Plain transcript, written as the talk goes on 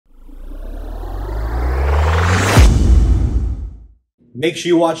Make sure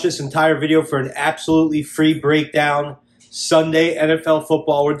you watch this entire video for an absolutely free breakdown. Sunday NFL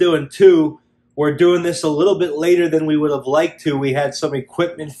football. We're doing two. We're doing this a little bit later than we would have liked to. We had some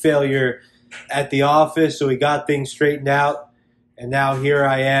equipment failure at the office, so we got things straightened out. And now here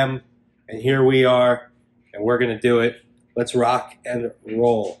I am, and here we are, and we're going to do it. Let's rock and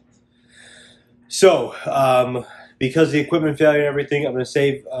roll. So, because of the equipment failure and everything, I'm going to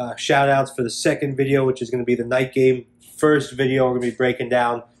save shout-outs for the second video, which is going to be the night game. First video, we're going to be breaking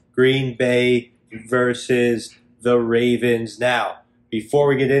down Green Bay versus the Ravens. Now, before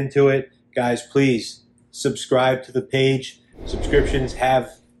we get into it, guys, please subscribe to the page. Subscriptions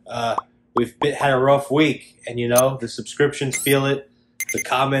have, we've had a rough week, and you know, the subscriptions feel it, the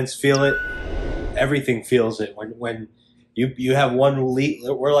comments feel it, everything feels it. When you have one lead,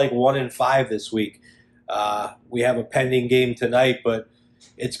 we're like 1-5 this week. We have a pending game tonight, but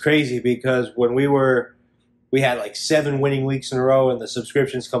it's crazy because when we had like 7 winning weeks in a row, and the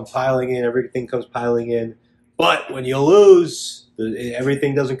subscriptions come piling in, everything comes piling in. But when you lose,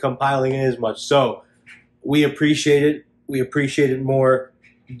 everything doesn't come piling in as much. So we appreciate it. We appreciate it more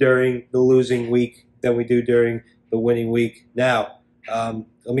during the losing week than we do during the winning week. Now, let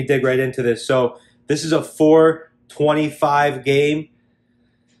me dig right into this. So this is a 4:25 game.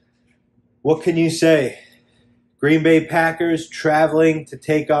 What can you say? Green Bay Packers traveling to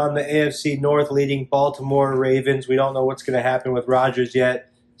take on the AFC North leading Baltimore Ravens. We don't know what's going to happen with RODGERS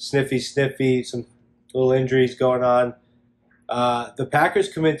yet. Sniffy, some little injuries going on. The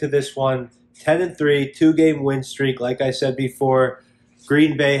Packers come into this one 10-3, 2-game win streak. Like I said before,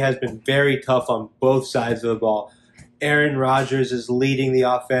 Green Bay has been very tough on both sides of the ball. Aaron Rodgers is leading the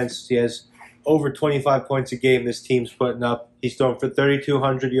offense. He has over 25 points a game this team's putting up. He's thrown for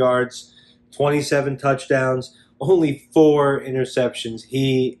 3,200 yards, 27 touchdowns, only 4 interceptions.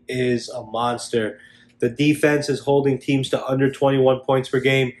 He is a monster. The defense is holding teams to under 21 points per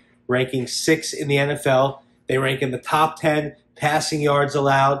game, ranking 6th in the NFL. They rank in the top 10 passing yards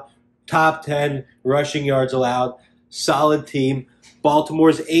allowed, top 10 rushing yards allowed. Solid team.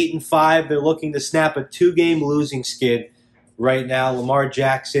 Baltimore's 8-5. They're looking to snap a 2-game losing skid right now. Lamar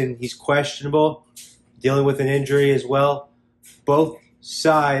Jackson, he's questionable, dealing with an injury as well. Both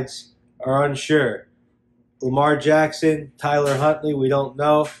sides are unsure. Lamar Jackson, Tyler Huntley, we don't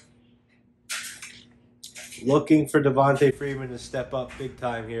know. Looking for Devontae Freeman to step up big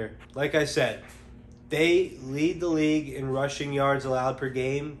time here. Like I said, they lead the league in rushing yards allowed per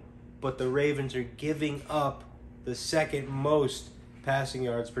game, but the Ravens are giving up the second most passing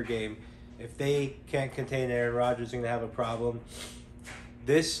yards per game. If they can't contain Aaron Rodgers, they're going to have a problem.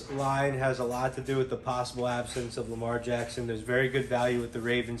 This line has a lot to do with the possible absence of Lamar Jackson. There's very good value with the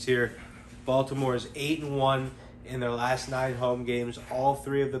Ravens here. Baltimore is 8-1 in their last 9 home games. All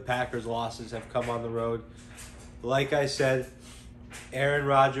 3 of the Packers' losses have come on the road. Like I said, Aaron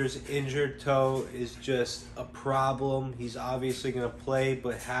Rodgers' injured toe is just a problem. He's obviously going to play,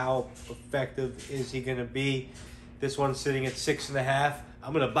 but how effective is he going to be? This one's sitting at 6.5.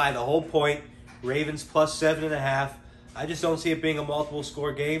 I'm going to buy the whole point. Ravens plus 7.5. I just don't see it being a multiple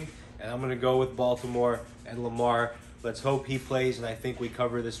score game, and I'm going to go with Baltimore and Lamar. Let's hope he plays, and I think we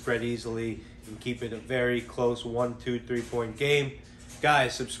cover the spread easily and keep it a very close 1, 2, 3-point game.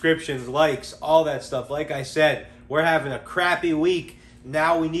 Guys, subscriptions, likes, all that stuff. Like I said, we're having a crappy week.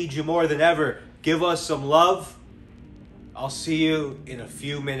 Now we need you more than ever. Give us some love. I'll see you in a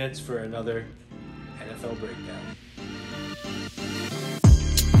few minutes for another NFL breakdown.